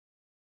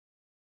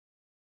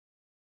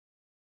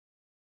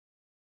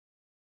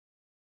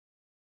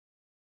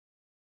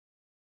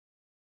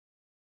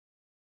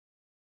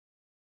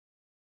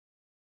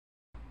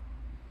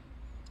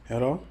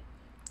Hello,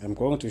 I'm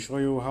going to show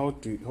you how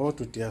to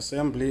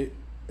disassemble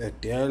a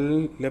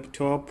Dell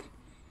laptop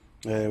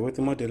with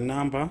model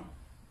number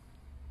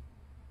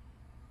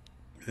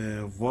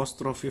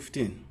Vostro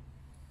 15.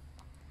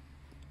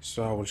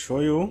 So I will show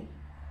you,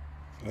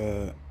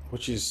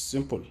 which is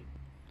simple.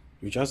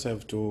 You just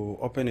have to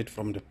open it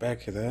from the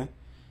back there,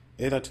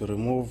 either to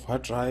remove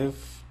hard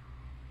drive,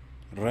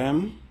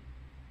 RAM,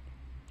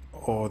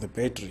 or the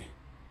battery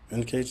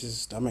in case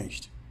it's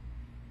damaged.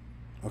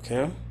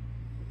 Okay,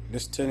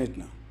 let's turn it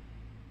now.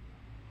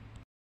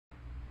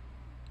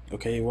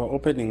 Okay, we're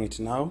opening it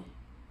now.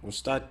 We'll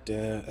start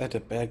at the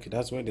back.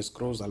 That's where the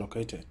screws are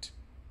located.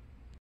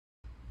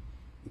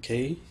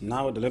 Okay,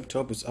 now the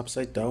laptop is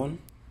upside down.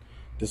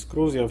 The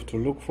screws you have to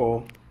look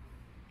for,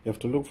 you have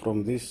to look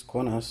from these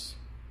corners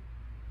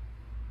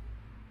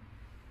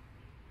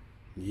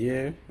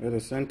here at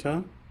the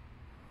center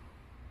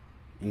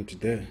and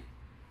there.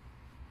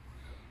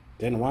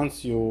 Then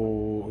once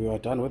you are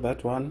done with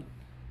that one,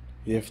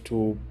 you have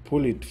to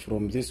pull it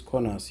from these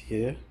corners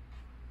here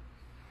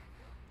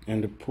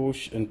and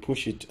push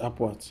it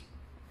upwards.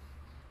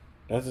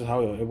 That is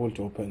how you're able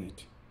to open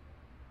it.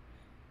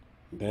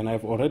 Then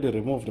I've already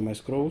removed my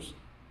screws.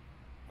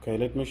 Okay,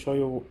 let me show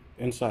you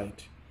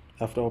inside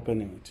after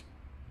opening it.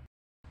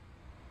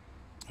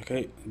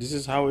 Okay, this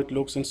is how it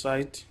looks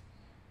inside.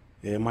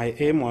 My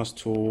aim was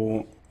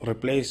to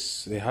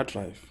replace the hard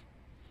drive.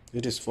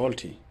 It is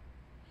faulty.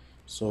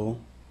 So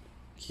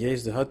here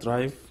is the hard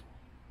drive,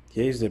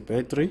 here is the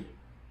battery,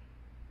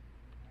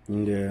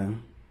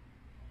 and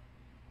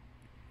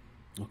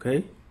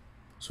okay,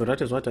 so that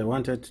is what I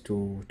wanted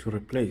to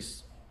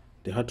replace,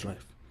 the hard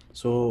drive.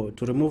 So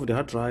to remove the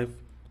hard drive,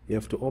 you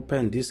have to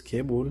open this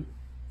cable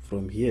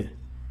from here.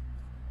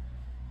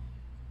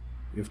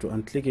 You have to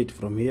unclick it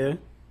from here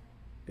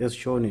as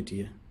shown it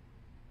here.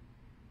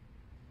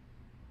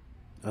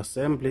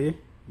 Assembly,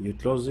 you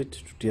close it.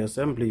 To the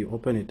assembly, you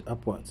open it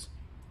upwards.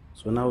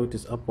 So now it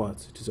is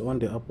upwards. It is on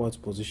the upwards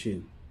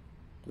position,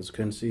 as you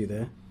can see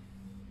there.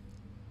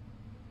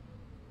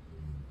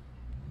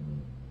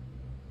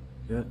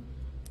 Yeah,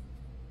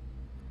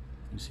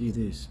 you see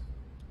this.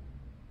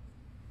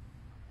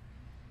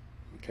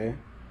 Okay,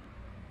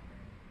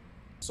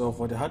 so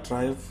for the hard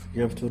drive,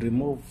 you have to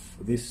remove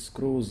these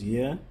screws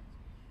here,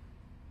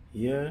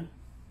 here,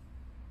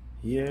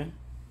 here,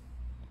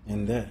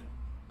 and there.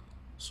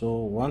 So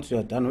once you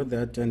are done with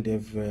that and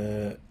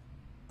they've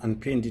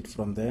unpinned it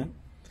from there,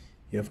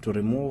 you have to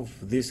remove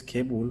this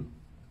cable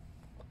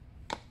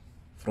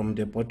from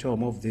the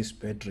bottom of this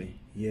battery.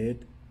 Here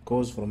it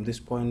goes from this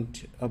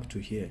point up to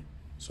here.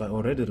 So I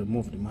already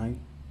removed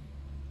mine.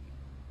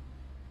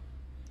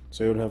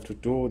 So you'll have to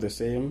do the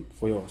same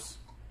for yours.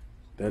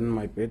 Then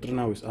my battery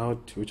now is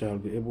out, which I'll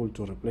be able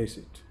to replace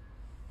it.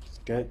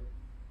 Okay.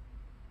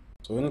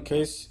 So in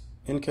case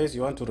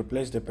you want to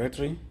replace the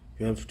battery,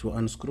 you have to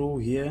unscrew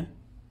here,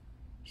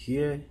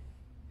 here,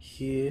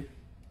 here,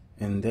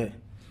 and there.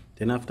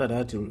 Then after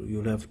that,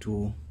 you'll have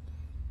to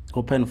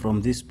open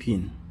from this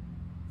pin.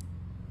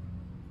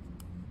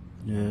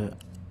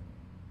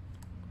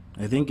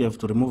 I think you have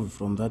to remove it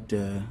from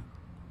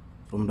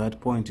that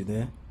point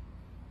there.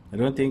 I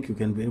don't think you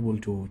can be able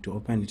to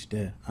open it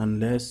there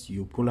unless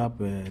you pull up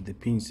the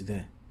pins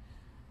there.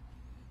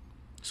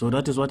 So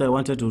that is what I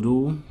wanted to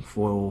do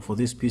for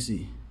this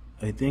PC.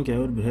 I think it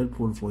would be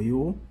helpful for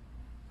you,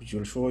 which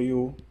will show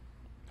you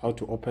how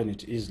to open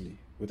it easily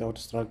without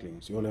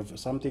struggling. So you'll have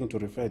something to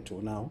refer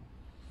to now.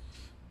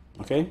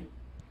 Okay,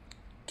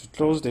 to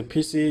close the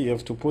PC, you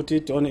have to put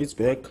it on its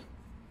back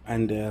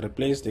and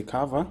replace the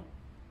cover.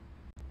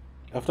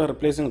 After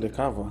replacing the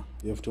cover,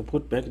 you have to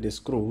put back the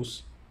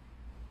screws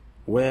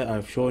where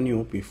I've shown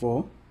you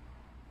before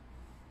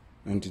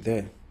and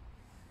there.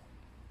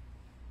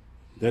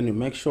 Then you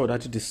make sure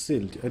that it is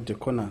sealed at the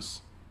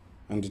corners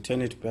and you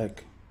turn it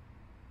back.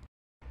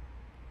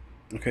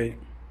 Okay,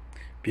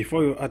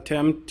 before you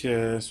attempt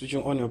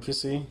switching on your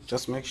PC,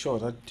 just make sure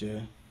that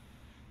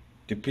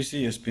the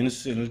PC has been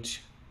sealed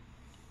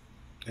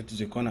at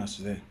the corners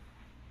there,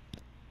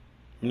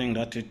 meaning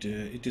that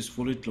it is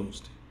fully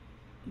closed,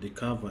 the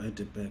cover at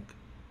the back.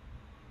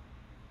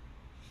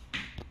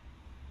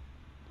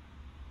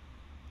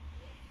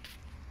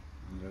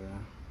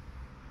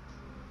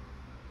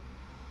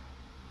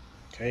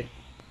 Okay,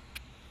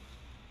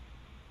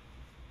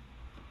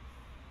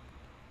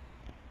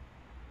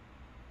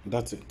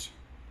 that's it.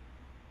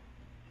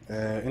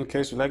 In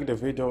case you like the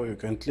video, you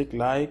can click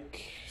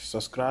like,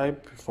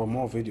 subscribe for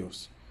more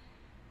videos.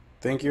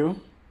 Thank you.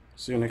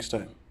 See you next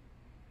time.